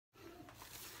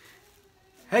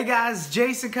Hey guys,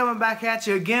 Jason coming back at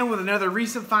you again with another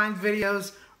recent finds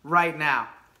videos right now.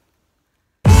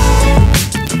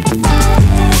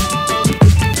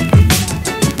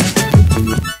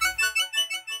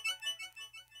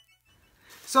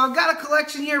 So I've got a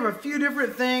collection here of a few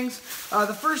different things.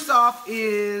 The first off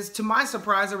is, to my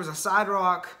surprise, there was a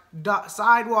Sidewalk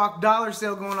dollar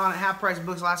sale going on at Half Price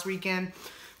Books last weekend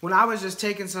when I was just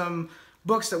taking some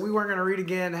books that we weren't going to read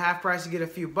again to half price to get a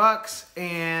few bucks,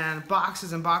 and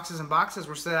boxes and boxes and boxes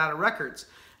were set out of records.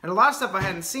 And a lot of stuff I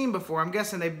hadn't seen before. I'm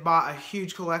guessing they bought a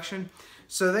huge collection.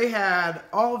 So they had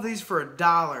all of these for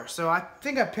 $1. So I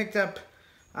think I picked up,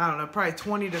 I don't know, probably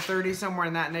 20 to 30, somewhere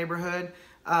in that neighborhood.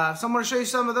 So I'm going to show you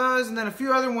some of those, and then a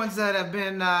few other ones that have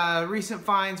been recent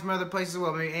finds from other places as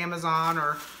well, maybe Amazon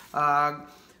or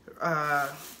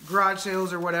garage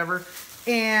sales or whatever.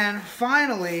 And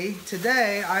finally,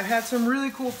 today, I've had some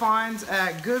really cool finds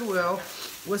at Goodwill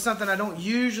with something I don't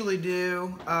usually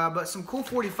do, but some cool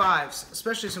 45s,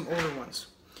 especially some older ones.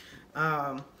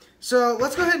 So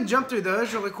let's go ahead and jump through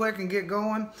those really quick and get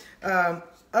going.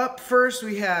 Up first,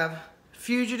 we have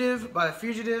Fugitive by the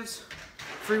Fugitives.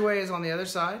 Freeway is on the other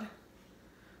side.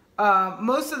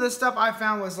 Most of the stuff I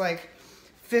found was like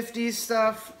 50s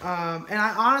stuff, and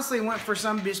I honestly went for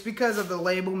some just because of the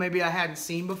label maybe I hadn't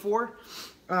seen before,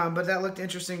 but that looked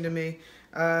interesting to me.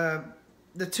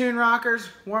 The Tune Rockers,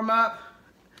 Warm Up,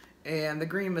 and the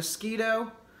Green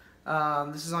Mosquito.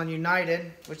 This is on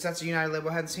United, which that's a United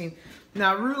label I hadn't seen.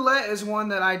 Now Roulette is one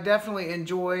that I definitely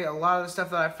enjoy. A lot of the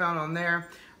stuff that I found on there.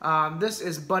 This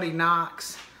is Buddy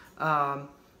Knox, To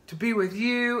Be With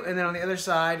You, and then on the other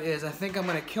side is I Think I'm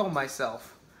Gonna Kill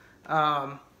Myself.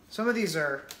 Some of these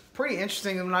are pretty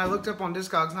interesting, and when I looked up on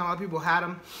Discogs, not a lot of people had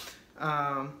them.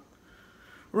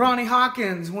 Ronnie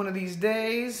Hawkins, One of These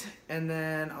Days, and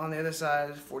then on the other side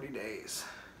is 40 Days.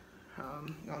 I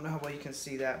don't know how well you can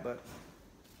see that, but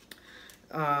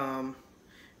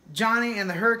Johnny and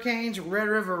the Hurricanes, Red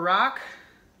River Rock.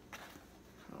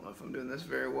 I don't know if I'm doing this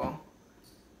very well.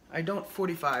 I don't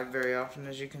 45 very often,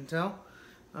 as you can tell.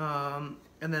 And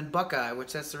then Buckeye,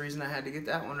 which that's the reason I had to get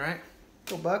that one, right?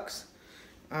 Go Bucks.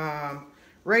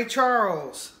 Ray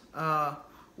Charles,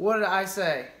 What Did I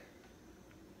Say?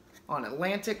 On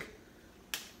Atlantic.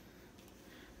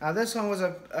 This one was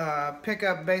a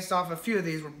pickup based off, a few of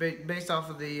these were based off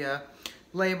of the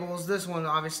labels. This one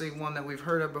obviously one that we've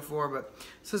heard of before, but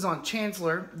this is on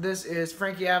Chancellor. This is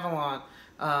Frankie Avalon.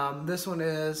 This one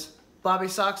is Bobby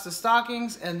Socks the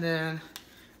Stockings, and then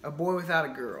A Boy Without a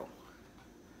Girl.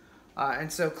 And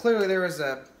so clearly there was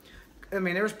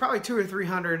there was probably 200 or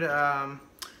 300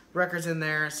 records in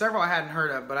there, several I hadn't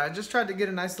heard of, but I just tried to get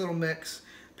a nice little mix.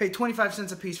 Paid 25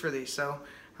 cents a piece for these, so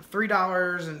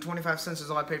 $3.25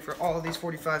 is all I paid for all of these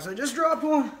 45s. So I just dropped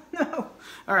one. No.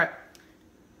 All right.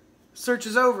 Search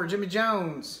Is Over, Jimmy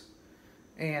Jones,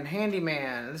 and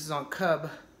Handyman. This is on Cub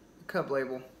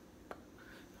label.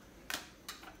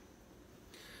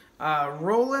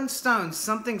 Rolling Stones,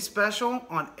 Something Special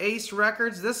on Ace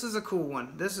Records. This is a cool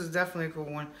one. This is definitely a cool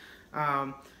one.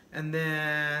 And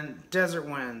then Desert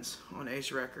Winds on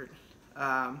Ace Record.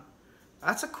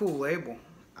 That's a cool label.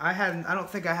 I don't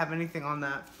think I have anything on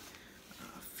that.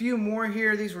 A few more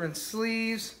here. These were in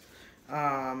sleeves.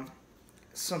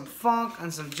 Some funk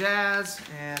and some jazz,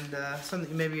 and something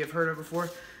you maybe have heard of before.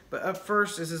 But up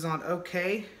first, this is on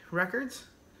OK Records.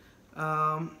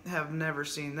 Have never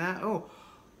seen that. Oh.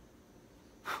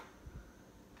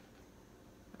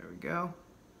 There we go.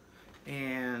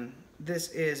 And this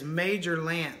is Major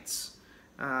Lance.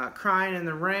 Crying in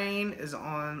the Rain is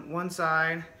on one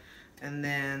side, and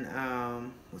then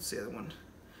what's the other one?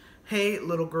 Hey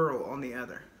Little Girl on the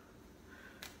other.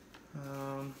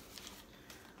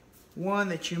 One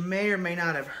that you may or may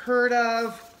not have heard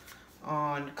of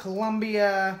on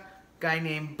Columbia, guy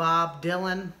named Bob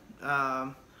Dylan.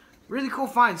 Really cool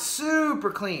find, super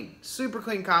clean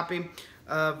copy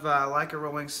of Like a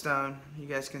Rolling Stone. You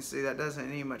guys can see that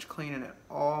doesn't need much cleaning at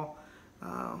all.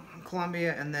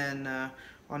 Columbia, and then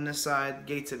on this side,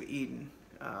 Gates of Eden,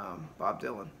 Bob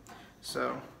Dylan.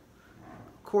 So,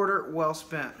 quarter well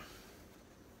spent.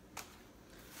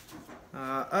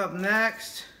 Up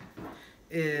next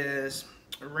is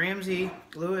Ramsey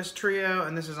Lewis Trio,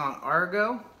 and this is on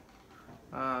Argo.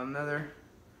 Another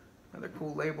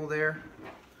cool label there.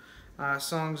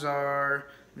 Songs are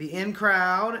The In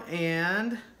Crowd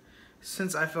and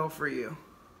Since I Fell For You.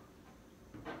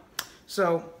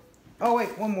 So, oh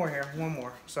wait, one more here, one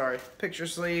more, sorry. Picture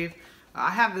sleeve. I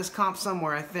have this comp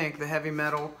somewhere, I think, the heavy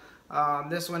metal.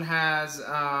 This one has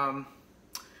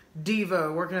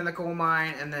Devo, Working in the Coal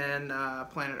Mine, and then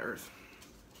Planet Earth.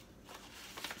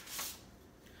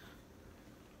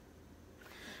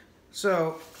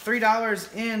 So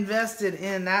 $3 invested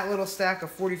in that little stack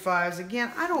of 45s.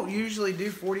 Again, I don't usually do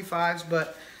 45s,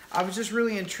 but I was just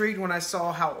really intrigued when I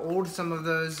saw how old some of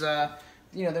those,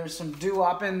 you know, there's some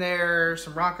doo-wop in there,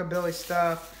 some rockabilly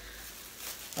stuff.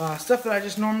 Stuff that I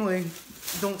just normally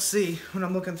don't see when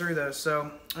I'm looking through those.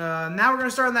 So now we're going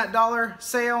to start on that dollar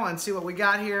sale and see what we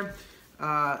got here.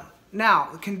 Now,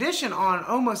 the condition on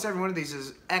almost every one of these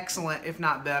is excellent, if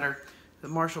not better. The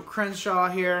Marshall Crenshaw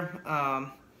here.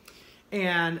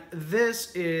 And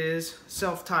this is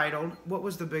self-titled. What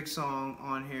was the big song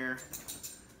on here?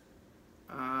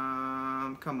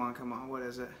 Come on. What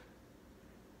is it?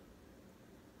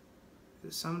 Is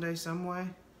it Someday, Someway?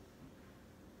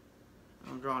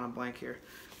 I'm drawing a blank here.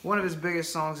 One of his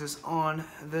biggest songs is on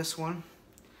this one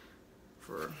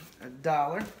for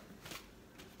 $1.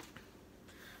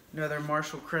 Another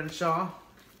Marshall Crenshaw.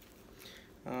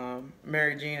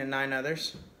 Mary Jean and 9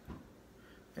 Others.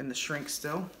 In the shrink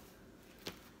still.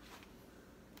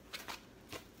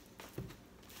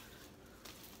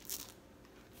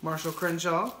 Marshall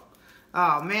Crenshaw.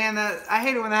 Oh man, I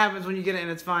hate it when that happens when you get it and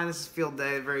it's fine. This is Field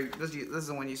Day. This is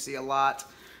the one you see a lot.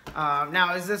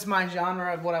 Now, is this my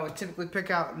genre of what I would typically pick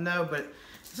out? No, but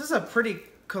this is a pretty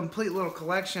complete little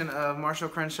collection of Marshall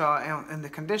Crenshaw, and the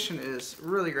condition is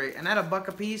really great. And at $1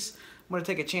 a piece, I'm going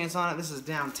to take a chance on it. This is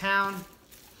downtown.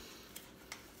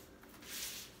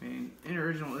 I mean,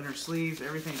 original inner sleeves,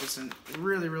 everything just in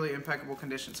really, really impeccable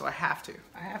condition. So I have to.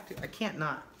 I can't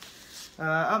not.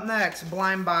 Up next,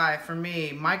 Blind Buy for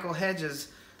me. Michael Hedges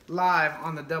live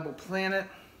on the Double Planet.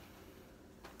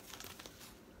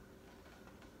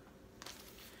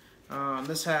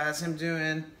 This has him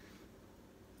doing,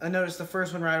 I noticed the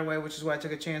first one right away, which is why I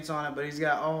took a chance on it, but he's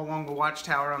got All Along the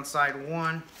Watchtower on side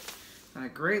 1. And a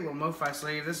great little MoFi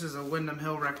sleeve. This is a Windham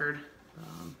Hill record.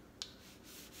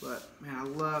 But, man, I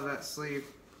love that sleeve.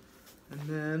 And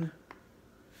then,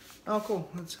 oh, cool.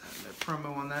 Let's have a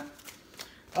promo on that.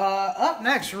 Up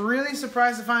next, really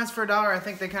surprised to find this for $1. I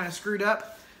think they kind of screwed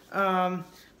up.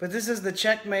 But this is the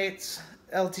Checkmates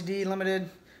LTD Limited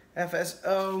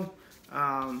FSO.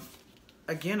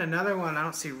 Again, another one. I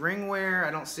don't see ring wear.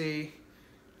 I don't see,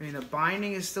 I mean, the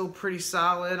binding is still pretty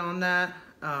solid on that.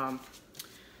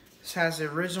 This has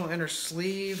the original inner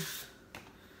sleeve.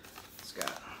 It's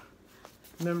got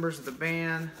members of the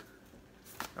band.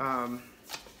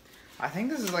 I think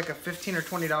this is like a $15 or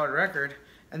 $20 record.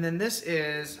 And then this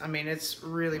is, I mean, it's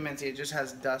really minty. It just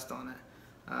has dust on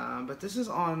it. But this is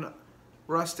on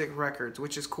Rustic Records,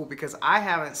 which is cool because I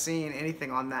haven't seen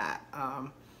anything on that.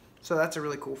 So that's a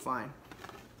really cool find.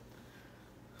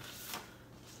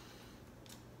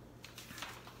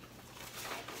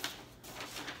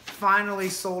 Finally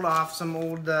sold off some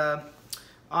old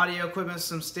audio equipment,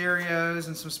 some stereos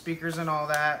and some speakers and all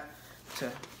that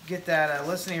to get that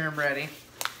listening room ready.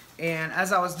 And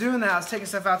as I was doing that, I was taking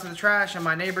stuff out to the trash, and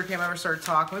my neighbor came over and started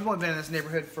talking. We've only been in this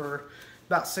neighborhood for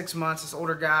about 6 months, this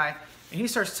older guy. And he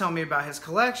starts telling me about his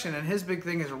collection, and his big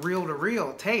thing is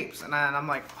reel-to-reel tapes. And I'm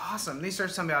like, awesome. And he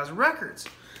starts telling me about his records.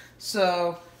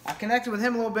 So I connected with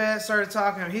him a little bit, started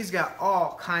talking to him. He's got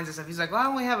all kinds of stuff. He's like, well, I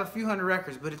only have a few hundred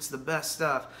records, but it's the best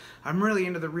stuff. I'm really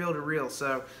into the reel-to-reel.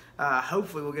 So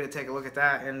hopefully we'll get to take a look at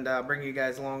that and bring you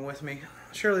guys along with me.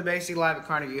 Shirley Bassey live at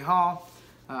Carnegie Hall.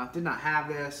 Did not have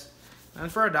this. And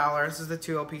for $1, this is the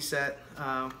 2 LP set.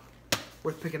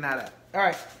 Worth picking that up. All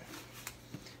right.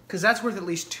 Because that's worth at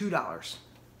least $2.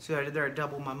 See what I did there? I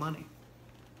doubled my money.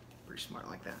 Pretty smart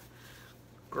like that.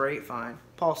 Great find.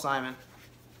 Paul Simon.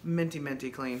 Minty, minty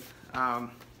clean.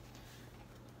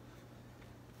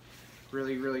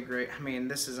 Really, really great. I mean,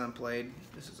 this is unplayed.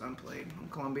 This is unplayed on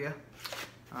Columbia.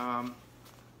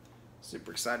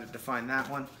 Super excited to find that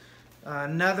one.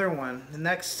 Another one, the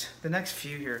next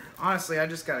few here. Honestly, I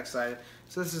just got excited.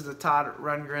 So this is the Todd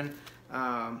Rundgren.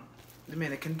 I mean,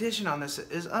 the condition on this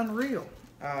is unreal.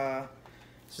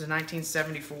 This is a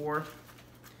 1974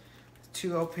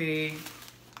 2 LP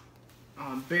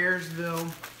on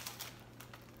Bearsville.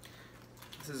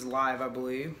 This is live, I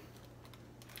believe.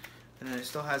 And then it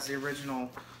still has the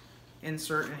original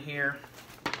insert in here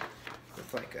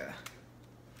with like a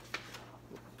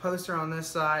poster on this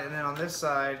side, and then on this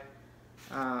side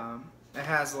it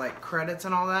has like credits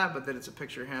and all that, but then it's a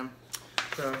picture of him.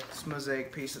 So this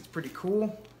mosaic piece, it's pretty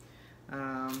cool.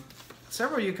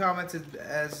 Several of you commented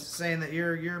as saying that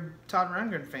you're Todd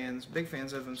Rundgren fans, big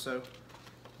fans of him. So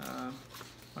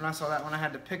when I saw that one, I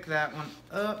had to pick that one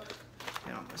up,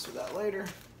 and I'll mess with that later.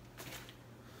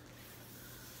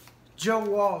 Joe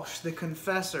Walsh, The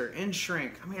Confessor, in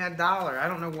shrink. I mean, $1. I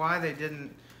don't know why they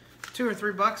didn't. $2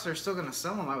 or $3, they're still going to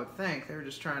sell them, I would think. They were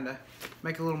just trying to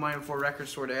make a little money before record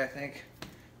store day, I think.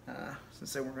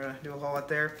 since they weren't going to do a whole lot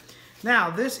there. Now,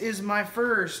 this is my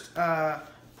first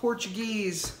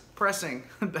Portuguese pressing,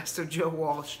 Best of Joe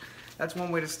Walsh. That's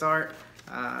one way to start.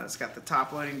 It's got the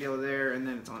top loading deal there, and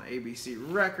then it's on ABC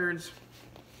Records,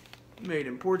 made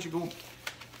in Portugal.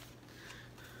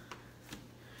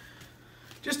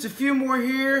 Just a few more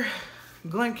here.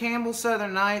 Glenn Campbell,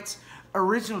 Southern Nights,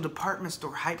 original department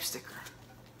store hype sticker.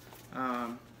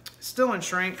 Still in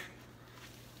shrink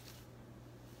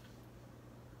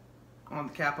on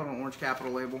the Capital, orange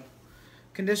Capital label.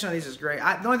 Condition of these is great.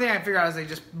 The only thing I figured out is they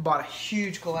just bought a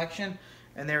huge collection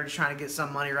and they were just trying to get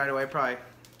some money right away, probably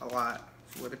a lot.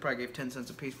 They probably gave 10 cents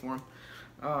a piece for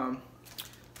them.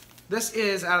 This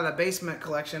is out of the Basement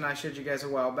collection I showed you guys a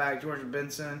while back. George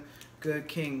Benson, Good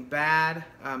King Bad.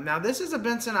 Now this is a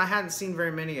Benson I hadn't seen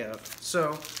very many of.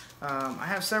 So I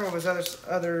have several of his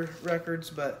other records,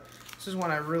 but this is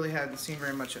one I really hadn't seen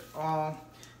very much at all.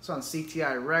 It's on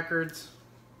CTI Records,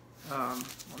 on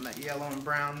that yellow and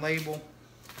brown label.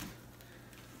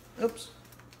 Oops.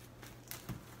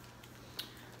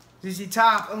 ZZ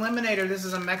Top Eliminator. This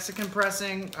is a Mexican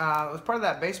pressing. It was part of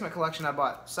that Basement collection I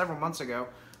bought several months ago.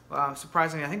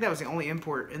 Surprisingly, I think that was the only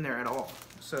import in there at all.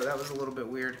 So that was a little bit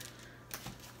weird.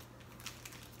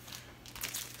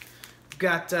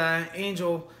 Got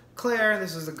Angel Claire.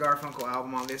 This is the Garfunkel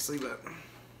album, obviously, but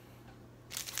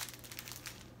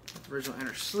original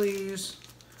inner sleeves.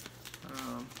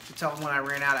 You tell when I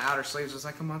ran out of outer sleeves, it was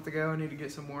like a month ago. I need to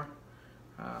get some more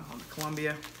on the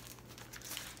Columbia.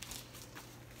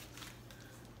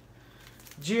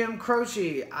 Jim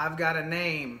Croce, I've Got a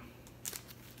Name.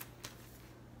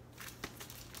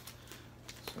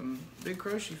 Some big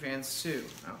Croce fans too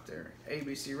out there.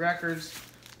 ABC Records,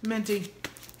 minty.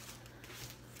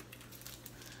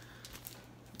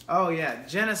 Oh yeah,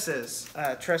 Genesis,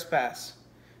 Trespass.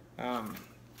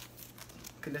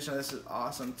 Condition of this is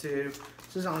awesome too.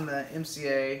 This is on the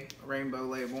MCA Rainbow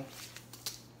label.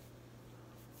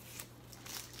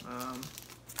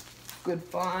 Good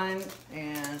find,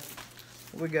 and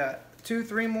we got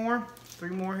three more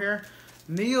here.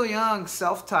 Neil Young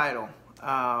self-title.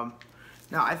 Now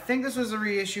I think this was a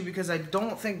reissue because I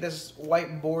don't think this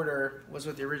white border was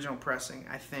with the original pressing.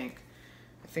 I think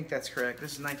that's correct.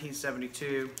 This is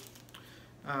 1972.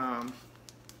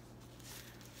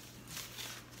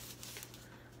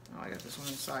 Oh, I got this one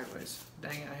in sideways.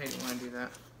 Dang it, I hate it when I do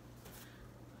that.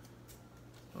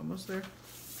 Almost there.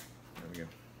 There we go.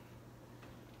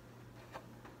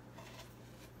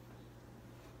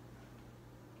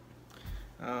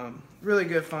 Really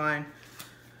good find.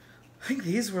 I think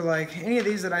these were like, any of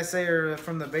these that I say are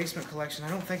from the Basement collection, I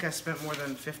don't think I spent more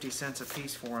than 50 cents a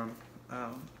piece for them.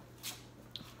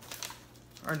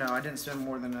 Or no, I didn't spend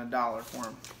more than $1 for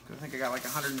them. I think I got like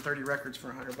 130 records for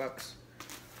 100 bucks.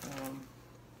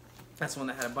 That's one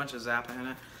that had a bunch of Zappa in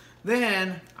it.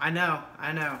 Then, I know.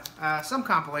 Some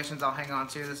compilations I'll hang on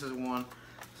to. This is one.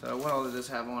 So what all does this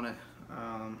have on it?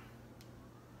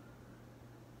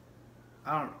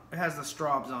 It has the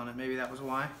Straubs on it. Maybe that was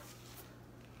why.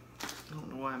 I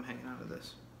don't know why I'm hanging out of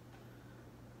this.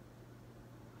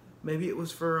 Maybe it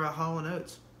was for Hall &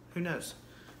 Oates. Who knows?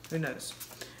 Who knows?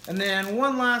 And then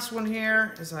one last one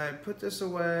here as I put this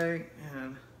away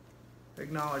and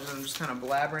acknowledge that I'm just kind of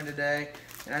blabbering today.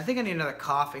 And I think I need another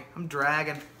coffee. I'm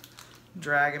dragging,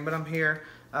 but I'm here.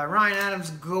 Ryan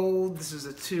Adams Gold. This is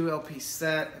a 2 LP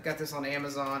set. I got this on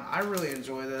Amazon. I really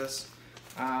enjoy this.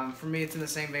 For me, it's in the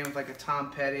same vein with like a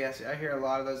Tom Petty. I hear a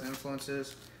lot of those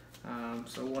influences.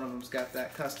 So one of them's got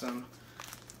that custom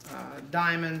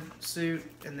diamond suit,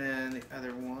 and then the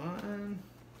other one,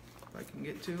 if I can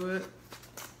get to it,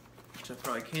 which I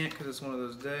probably can't because it's one of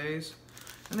those days.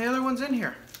 And the other one's in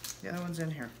here.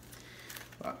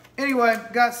 But anyway,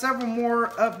 got several more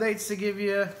updates to give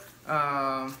you.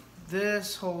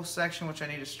 This whole section, which I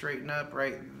need to straighten up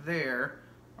right there,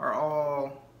 are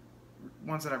all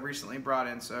ones that I've recently brought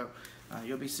in. So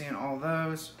you'll be seeing all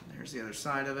those. There's the other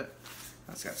side of it.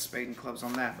 That's got Spade and Clubs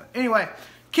on that. But anyway,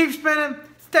 keep spinning.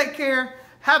 Take care.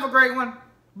 Have a great one.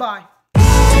 Bye.